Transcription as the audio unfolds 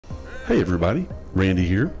Hey everybody, Randy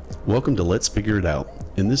here. Welcome to Let's Figure It Out.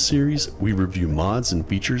 In this series, we review mods and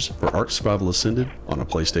features for Ark Survival Ascended on a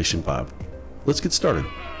PlayStation 5. Let's get started.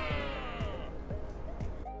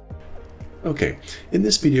 Okay, in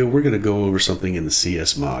this video we're going to go over something in the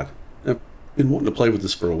CS mod. I've been wanting to play with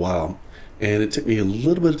this for a while, and it took me a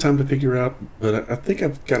little bit of time to figure out, but I think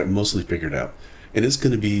I've got it mostly figured out. And it's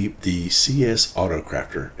going to be the CS Auto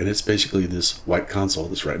Crafter, and it's basically this white console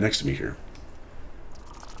that's right next to me here.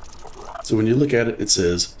 So when you look at it, it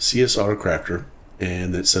says CS Auto Crafter,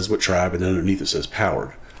 and it says what tribe, and underneath it says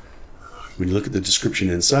powered. When you look at the description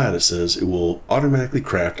inside, it says it will automatically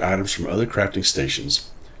craft items from other crafting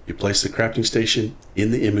stations. You place the crafting station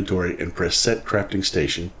in the inventory and press set crafting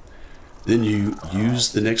station. Then you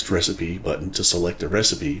use the next recipe button to select a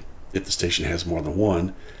recipe if the station has more than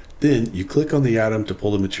one. Then you click on the item to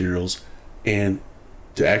pull the materials, and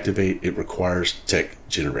to activate it requires tech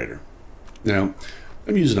generator. Now,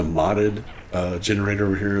 I'm using a modded generator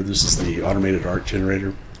over here. This is the automated Ark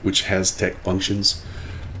generator, which has tech functions,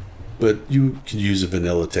 but you can use a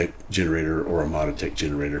vanilla tech generator or a modded tech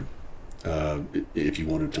generator if you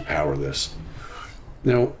wanted to power this.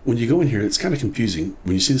 Now, when you go in here, it's kind of confusing.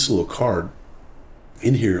 When you see this little card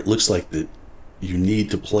in here, it looks like that you need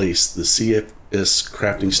to place the CFS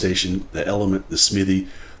crafting station, the element, the smithy,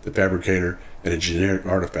 the fabricator, and a generic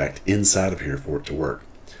artifact inside of here for it to work.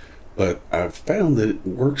 But I've found that it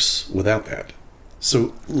works without that.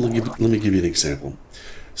 So let me give you an example.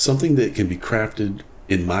 Something that can be crafted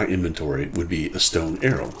in my inventory would be a stone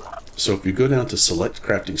arrow. So if you go down to select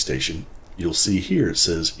crafting station, you'll see here it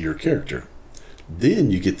says your character. Then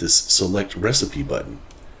you get this select recipe button.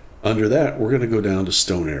 Under that, we're going to go down to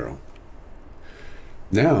stone arrow.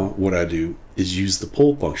 Now what I do is use the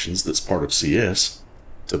pull functions that's part of CS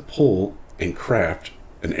to pull and craft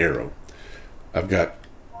an arrow. I've got,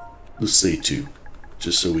 let's say 2,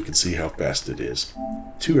 just so we can see how fast it is.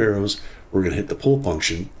 2 arrows. We're going to hit the pull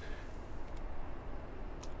function,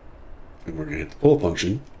 and we're going to hit the pull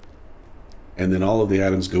function, and then all of the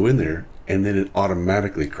items go in there, and then it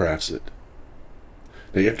automatically crafts it.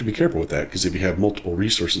 Now you have to be careful with that, because if you have multiple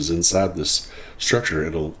resources inside this structure,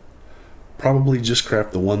 it'll probably just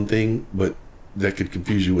craft the one thing, but that could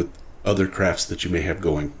confuse you with other crafts that you may have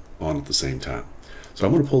going on at the same time. So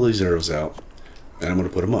I'm going to pull these arrows out, and I'm going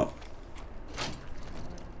to put them up.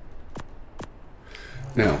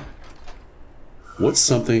 Now, what's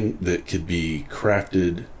something that could be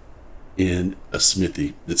crafted in a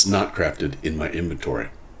smithy that's not crafted in my inventory?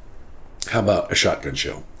 How about a shotgun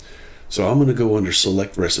shell? So I'm going to go under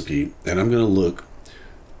select recipe, and I'm going to look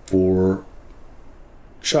for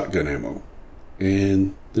shotgun ammo.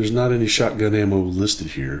 And there's not any shotgun ammo listed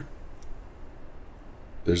here.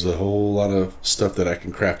 There's a whole lot of stuff that I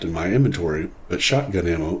can craft in my inventory, but shotgun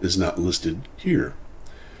ammo is not listed here.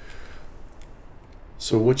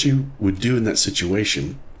 So what you would do in that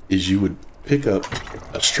situation is you would pick up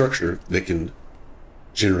a structure that can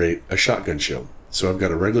generate a shotgun shell. So I've got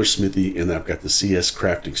a regular smithy, and I've got the CS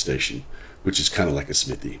crafting station, which is kind of like a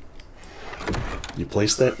smithy. You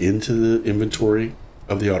place that into the inventory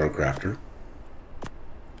of the auto crafter.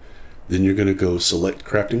 Then you're going to go select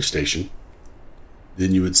crafting station.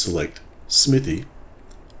 Then you would select smithy,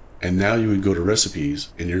 and now you would go to recipes,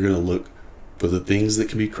 and you're going to look for the things that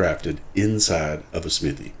can be crafted inside of a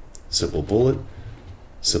smithy. Simple bullet,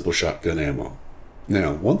 simple shotgun ammo.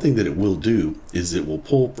 Now, one thing that it will do is it will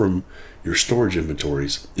pull from your storage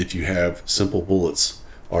inventories if you have simple bullets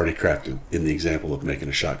already crafted, in the example of making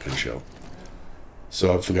a shotgun shell.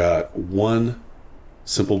 So I've got 1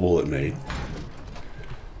 simple bullet made,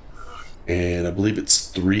 and I believe it's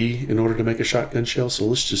 3 in order to make a shotgun shell. So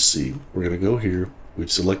let's just see. We're going to go here.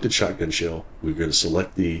 We've selected shotgun shell. We're going to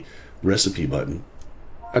select the recipe button.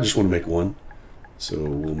 I just want to make 1, so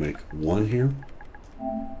we'll make 1 here,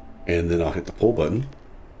 and then I'll hit the pull button,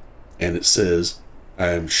 and it says I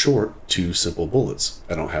am short 2 simple bullets.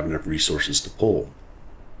 I don't have enough resources to pull.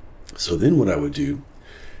 So then what I would do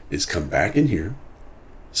is come back in here,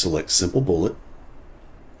 select simple bullet.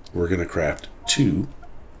 We're going to craft 2,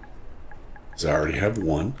 because I already have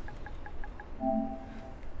 1.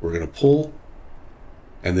 We're going to pull,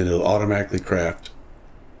 and then it'll automatically craft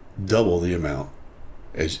double the amount,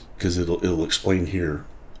 because it'll explain here.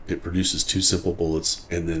 It produces 2 simple bullets,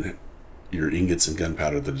 and then your ingots and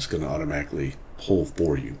gunpowder that it's going to automatically pull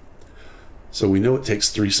for you. So we know it takes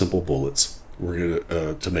 3 simple bullets. We're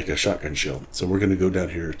going to make a shotgun shell. So we're going to go down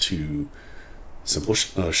here to simple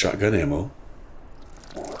shotgun ammo,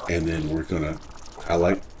 and then we're going to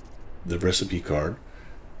highlight the recipe card.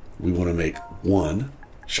 We want to make 1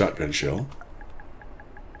 shotgun shell.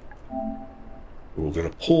 We're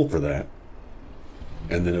going to pull for that,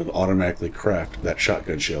 and then it'll automatically craft that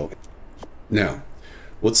shotgun shell. Now,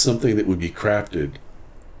 what's something that would be crafted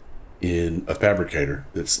in a fabricator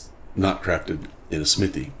that's not crafted in a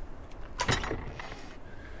smithy?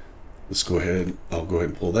 Let's go ahead. I'll go ahead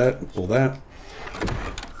and pull that and pull that.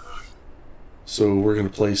 So we're going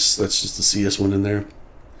to place, that's just the CS one in there.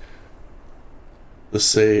 Let's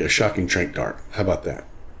say a shocking trank dart. How about that?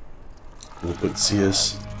 We'll put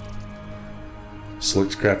CS,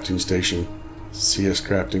 select crafting station, CS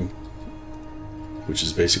crafting, which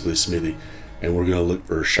is basically smithy, and we're going to look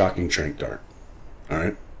for a shocking trank dart.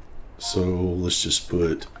 Alright, so let's just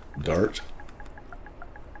put dart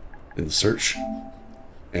in the search,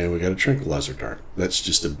 and we got a tranquilizer dart. That's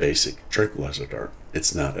just a basic tranquilizer dart.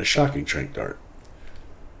 It's not a shocking trank dart.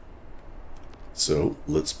 So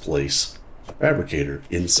let's place a fabricator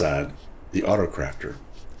inside the auto crafter.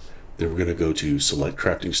 Then we're going to go to select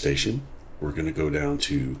crafting station. We're going to go down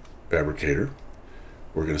to fabricator.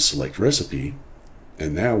 We're going to select recipe,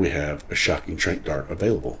 and now we have a shocking trank dart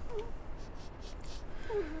available.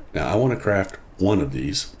 Now I want to craft one of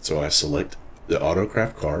these, so I select the auto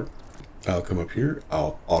craft card. I'll come up here,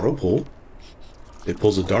 I'll auto pull. It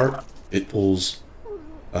pulls a dart, it pulls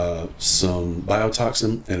some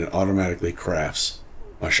biotoxin, and it automatically crafts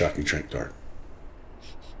my shocking trank dart.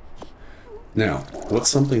 Now, what's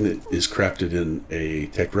something that is crafted in a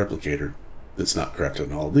tech replicator that's not crafted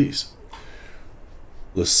in all of these?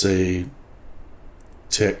 Let's say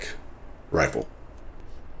tech rifle.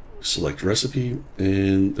 Select recipe,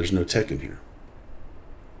 and there's no tech in here.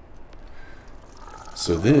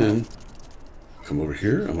 So then, come over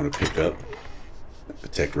here, I'm going to pick up a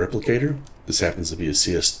tech replicator. This happens to be a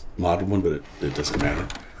CS modded one, but it doesn't matter.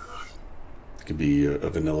 It could be a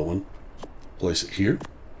vanilla one. Place it here.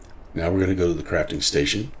 Now we're going to go to the crafting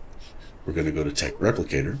station. We're going to go to tech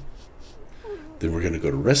replicator. Then we're going to go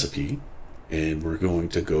to recipe, and we're going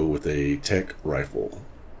to go with a tech rifle.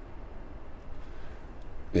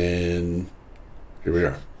 And here we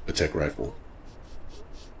are, a tech rifle.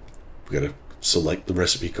 We got to select the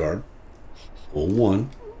recipe card, pull one.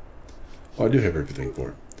 Oh, I do have everything for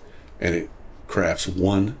it, and it crafts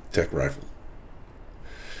one tech rifle.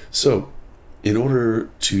 So, in order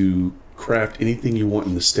to craft anything you want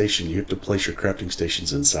in the station, you have to place your crafting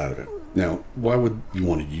stations inside of it. Now, why would you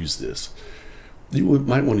want to use this? You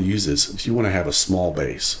might want to use this if you want to have a small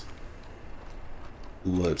base.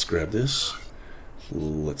 Let's grab this.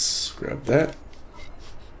 Let's grab that.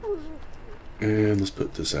 And let's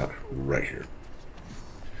put this out right here.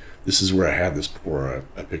 This is where I had this before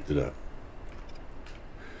I picked it up.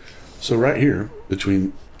 So right here,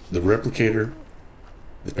 between the replicator,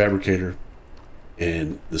 the fabricator,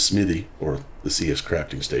 and the smithy, or the CS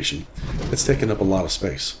crafting station, it's taking up a lot of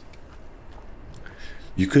space.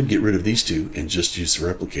 You could get rid of these two and just use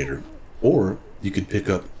the replicator, or you could pick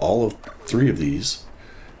up all of three of these,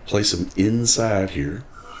 place them inside here,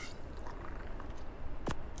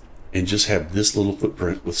 and just have this little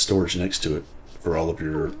footprint with storage next to it for all of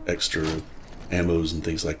your extra ammos and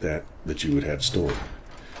things like that that you would have stored.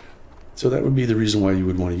 So that would be the reason why you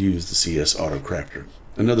would want to use the CS Auto Crafter.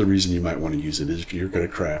 Another reason you might want to use it is if you're going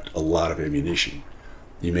to craft a lot of ammunition.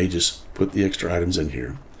 You may just put the extra items in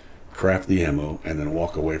here, craft the ammo, and then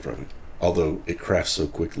walk away from it. Although it crafts so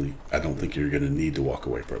quickly, I don't think you're going to need to walk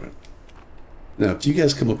away from it. Now, if you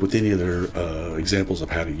guys come up with any other examples of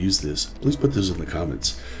how to use this, please put those in the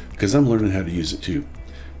comments, because I'm learning how to use it too.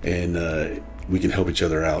 And we can help each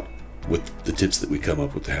other out with the tips that we come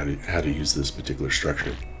up with how to use this particular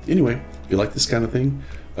structure. Anyway, if you like this kind of thing,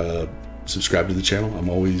 subscribe to the channel. I'm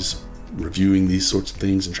always reviewing these sorts of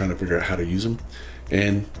things and trying to figure out how to use them.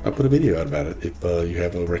 And I'll put a video out about it if you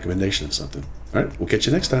have a recommendation of something. All right, we'll catch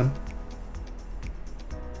you next time.